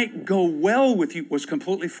it might go well with you was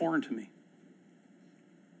completely foreign to me.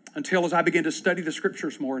 Until as I began to study the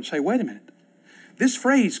scriptures more and say, wait a minute, this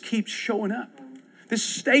phrase keeps showing up. This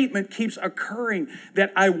statement keeps occurring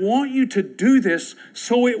that I want you to do this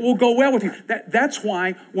so it will go well with you. That's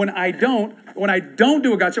why when I don't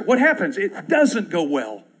do what God said, what happens? It doesn't go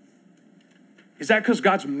well. Is that because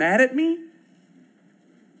God's mad at me?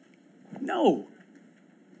 No.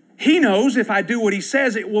 He knows if I do what he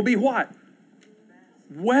says, it will be what?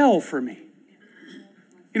 Well for me.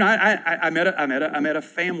 You know, I met a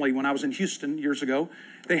family when I was in Houston years ago.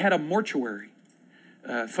 They had a mortuary.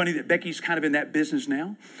 Funny that Becky's kind of in that business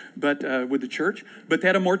now, but with the church. But they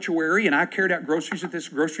had a mortuary, and I carried out groceries at this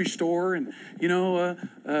grocery store. And, you know,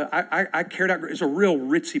 I carried out, it's a real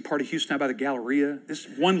ritzy part of Houston out by the Galleria. This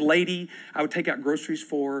one lady I would take out groceries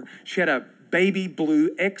for, she had a baby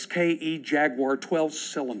blue XKE Jaguar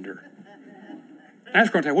 12-cylinder. And I was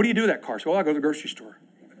going to tell her, what do you do with that car? So, well, I go to the grocery store.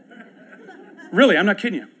 Really, I'm not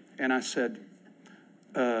kidding you. And I said,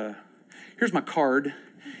 here's my card.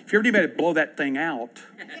 If you ever need to blow that thing out,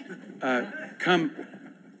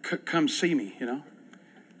 come see me, you know.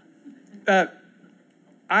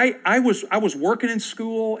 I was working in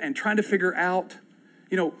school and trying to figure out,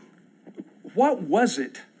 you know, what was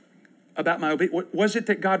it about my obedience? Was it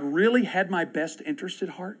that God really had my best interest at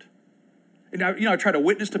heart? And I try to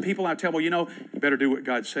witness to people and I tell them, well, you know, you better do what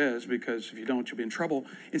God says because if you don't, you'll be in trouble.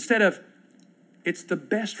 Instead of, it's the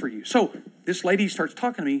best for you. So this lady starts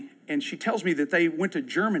talking to me and she tells me that they went to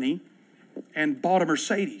Germany and bought a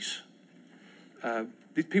Mercedes.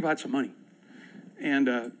 These people had some money. And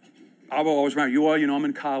I will always remember, well, you know, I'm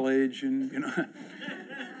in college and, you know.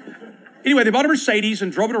 Anyway, they bought a Mercedes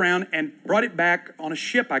and drove it around and brought it back on a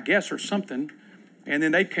ship, I guess, or something. And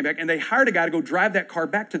then they came back, and they hired a guy to go drive that car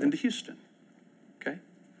back to them to Houston. Okay?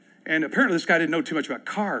 And apparently this guy didn't know too much about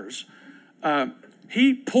cars.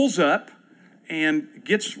 He pulls up and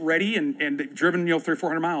gets ready and driven, 300 or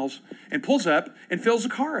 400 miles, and pulls up and fills the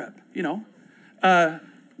car up,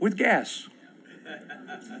 with gas.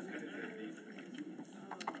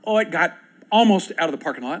 Oh, it got almost out of the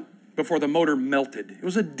parking lot before the motor melted. It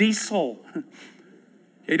was a diesel.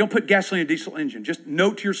 You don't put gasoline in a diesel engine. Just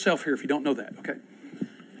note to yourself here if you don't know that, okay?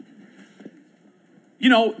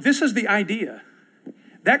 This is the idea.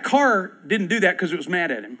 That car didn't do that because it was mad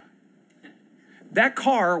at him. That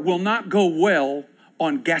car will not go well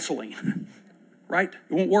on gasoline, right?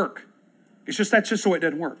 It won't work. That's just the way it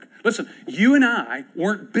doesn't work. Listen, you and I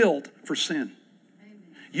weren't built for sin.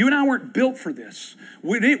 You and I weren't built for this.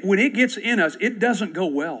 When it gets in us, it doesn't go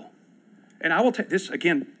well. And I will take this,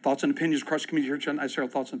 again, thoughts and opinions across the community church. I say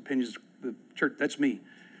thoughts and opinions of the church. That's me.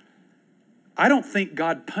 I don't think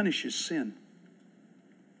God punishes sin.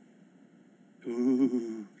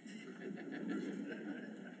 Ooh.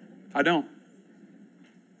 I don't.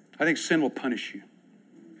 I think sin will punish you.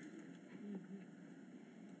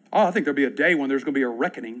 Oh, I think there'll be a day when there's going to be a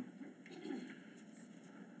reckoning.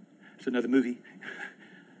 It's another movie.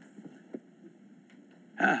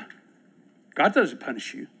 God doesn't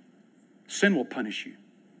punish you. Sin will punish you.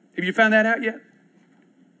 Have you found that out yet?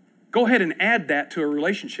 Go ahead and add that to a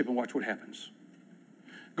relationship and watch what happens.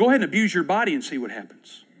 Go ahead and abuse your body and see what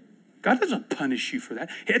happens. God doesn't punish you for that.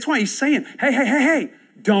 That's why he's saying, hey,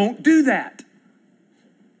 don't do that.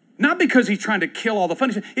 Not because he's trying to kill all the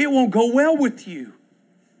fun. It won't go well with you.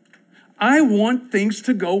 I want things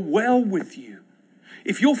to go well with you.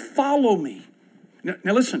 If you'll follow me.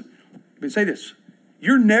 Now listen, but say this.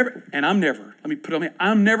 You're never, and I'm never, let me put it on me,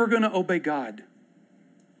 I'm never going to obey God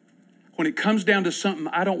when it comes down to something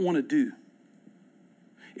I don't want to do.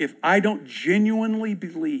 If I don't genuinely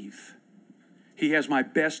believe he has my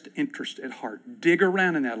best interest at heart. Dig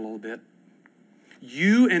around in that a little bit.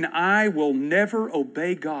 You and I will never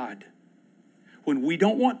obey God when we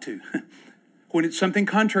don't want to, when it's something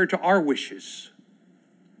contrary to our wishes.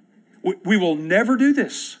 We will never do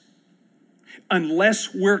this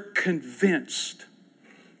unless we're convinced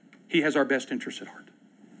he has our best interest at heart.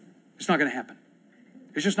 It's not going to happen.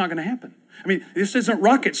 It's just not going to happen. I mean, this isn't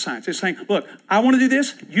rocket science. It's saying, look, I want to do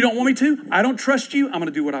this. You don't want me to. I don't trust you. I'm going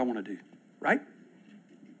to do what I want to do. Right?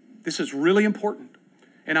 This is really important.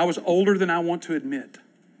 And I was older than I want to admit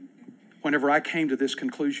whenever I came to this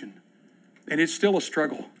conclusion. And it's still a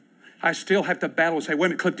struggle. I still have to battle and say, wait a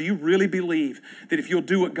minute, Cliff, do you really believe that if you'll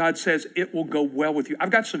do what God says, it will go well with you?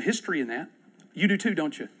 I've got some history in that. You do too,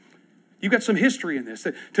 don't you? You've got some history in this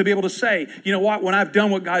to be able to say, you know what, when I've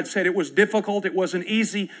done what God said, it was difficult, it wasn't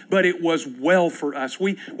easy, but it was well for us.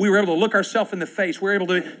 We were able to look ourselves in the face. We were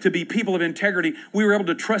able to be people of integrity. We were able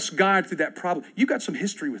to trust God through that problem. You've got some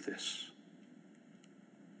history with this.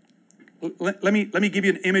 Let me give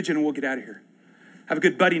you an image and we'll get out of here. I have a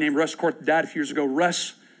good buddy named Russ Korth, died a few years ago.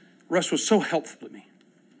 Russ was so helpful to me.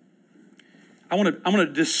 I want to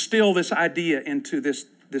distill this idea into this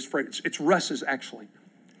phrase. It's Russ's, actually.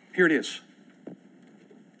 Here it is.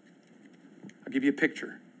 I'll give you a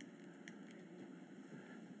picture.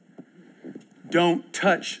 Don't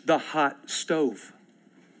touch the hot stove.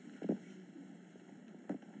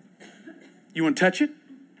 You want to touch it?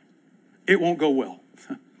 It won't go well.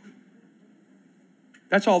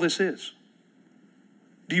 That's all this is.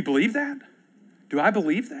 Do you believe that? Do I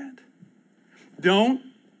believe that? Don't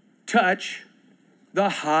touch the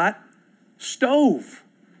hot stove.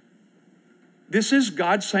 This is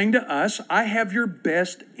God saying to us, I have your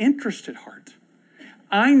best interest at heart.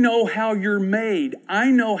 I know how you're made. I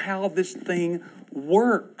know how this thing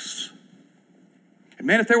works. And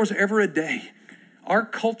man, if there was ever a day, our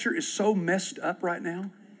culture is so messed up right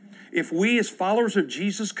now. If we as followers of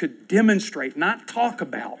Jesus could demonstrate, not talk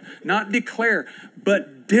about, not declare,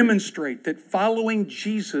 but demonstrate that following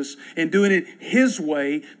Jesus and doing it his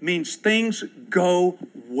way means things go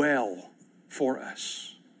well for us.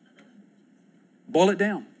 Boil it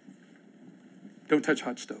down. Don't touch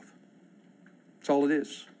hot stove. That's all it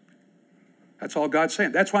is. That's all God's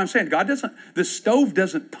saying. That's why I'm saying the stove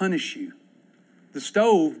doesn't punish you. The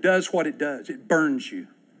stove does what it does. It burns you.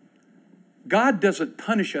 God doesn't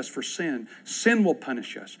punish us for sin. Sin will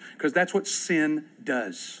punish us because that's what sin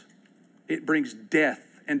does. It brings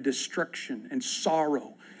death and destruction and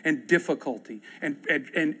sorrow and difficulty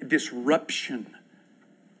and disruption.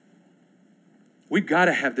 We've got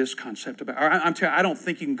to have this concept about. I'm telling you, I don't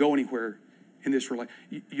think you can go anywhere in this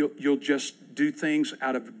relationship. You'll just do things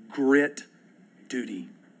out of grit duty.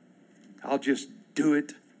 I'll just do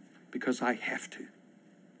it because I have to.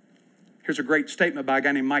 Here's a great statement by a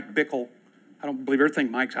guy named Mike Bickle. I don't believe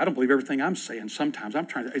everything I'm saying sometimes.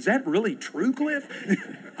 Is that really true, Cliff?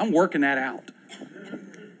 I'm working that out.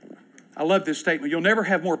 I love this statement. You'll never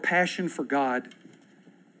have more passion for God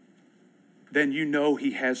than you know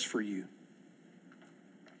He has for you.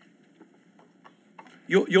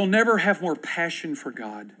 You'll never have more passion for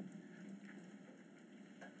God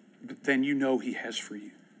than you know He has for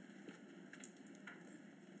you.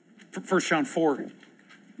 1 John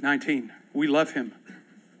 4:19. We love Him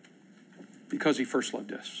because He first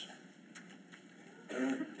loved us.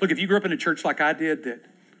 Look, if you grew up in a church like I did, that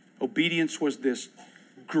obedience was this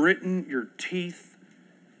gritting your teeth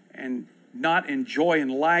and not enjoying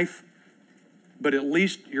life, but at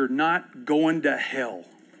least you're not going to hell.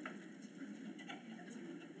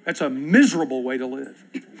 That's a miserable way to live.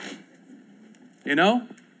 You know?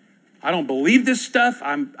 I don't believe this stuff.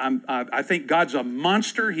 I think God's a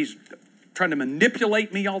monster. He's trying to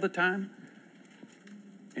manipulate me all the time.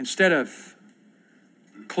 Instead of,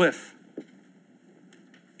 Cliff,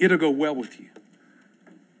 it'll go well with you.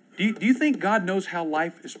 Do you think God knows how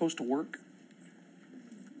life is supposed to work?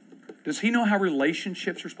 Does He know how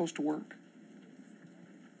relationships are supposed to work?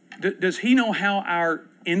 Does He know how our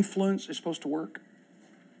influence is supposed to work?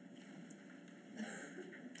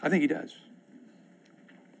 I think He does.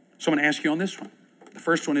 So I'm going to ask you on this one. The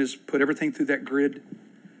first one is put everything through that grid.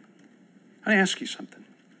 I'm going to ask you something.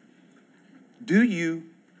 Do you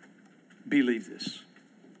believe this?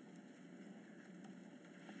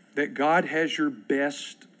 That God has your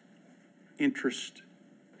best interest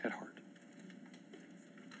at heart?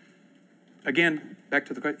 Again, back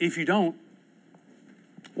to the question. If you don't,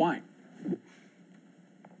 why?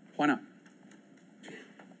 Why not?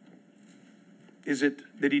 Is it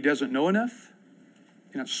that He doesn't know enough?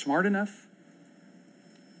 You're not smart enough?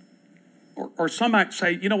 Or some might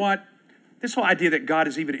say, you know what? This whole idea that God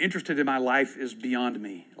is even interested in my life is beyond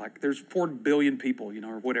me. Like there's 4 billion people,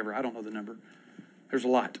 or whatever. I don't know the number. There's a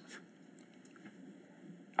lot.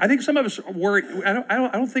 I think some of us worry. I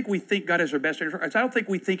don't think we think God has our best interest. I don't think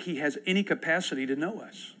we think He has any capacity to know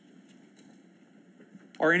us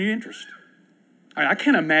or any interest. I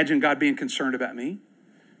can't imagine God being concerned about me.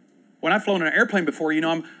 When I've flown in an airplane before,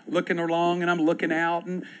 I'm looking along and I'm looking out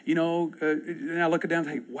and, and I look down and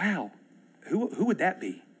think, wow, who would that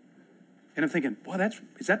be? And I'm thinking, well,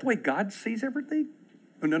 is that the way God sees everything?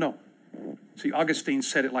 Oh, no. See, Augustine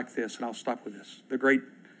said it like this, and I'll stop with this. The great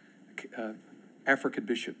African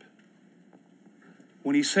bishop.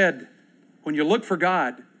 When he said, when you look for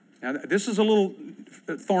God, now this is a little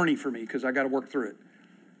thorny for me because I got to work through it.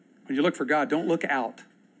 When you look for God, don't look out.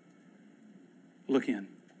 Look in.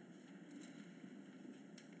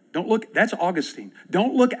 Don't look, that's Augustine.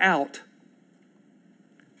 Don't look out.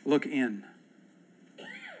 Look in.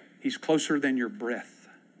 He's closer than your breath.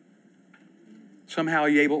 Somehow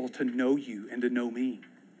He's able to know you and to know me.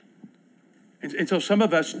 And so some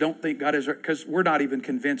of us don't think God is, because we're not even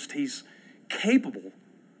convinced He's capable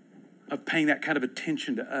of paying that kind of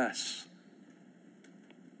attention to us.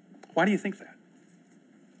 Why do you think that?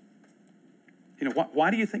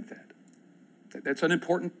 Why do you think that? That's an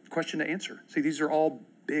important question to answer. See, these are all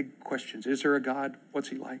big questions. Is there a God? What's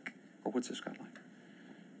He like? Or what's this God like?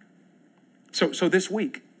 So this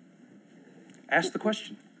week, ask the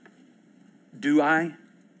question, do I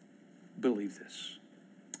believe this?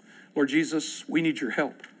 Lord Jesus, we need your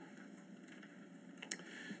help.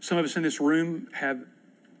 Some of us in this room have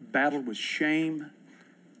battled with shame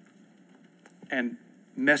and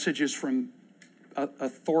messages from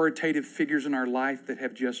authoritative figures in our life that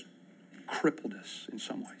have just crippled us in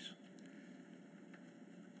some ways.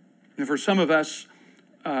 And for some of us,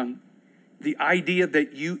 the idea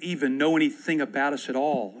that you even know anything about us at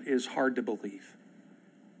all is hard to believe.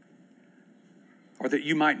 Or that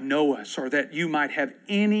you might know us, or that you might have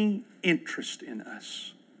any interest in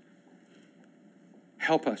us.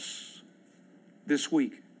 Help us this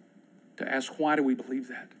week to ask, why do we believe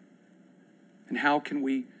that? And how can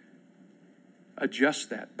we adjust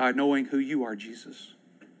that by knowing who you are, Jesus?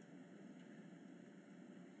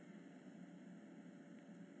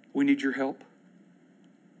 We need your help.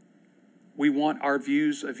 We want our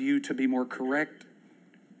views of you to be more correct.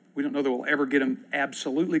 We don't know that we'll ever get them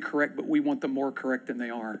absolutely correct, but we want them more correct than they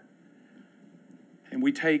are. And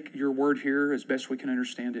we take your word here as best we can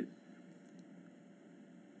understand it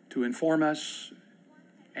to inform us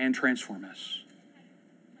and transform us.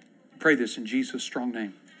 Pray this in Jesus' strong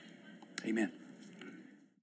name. Amen.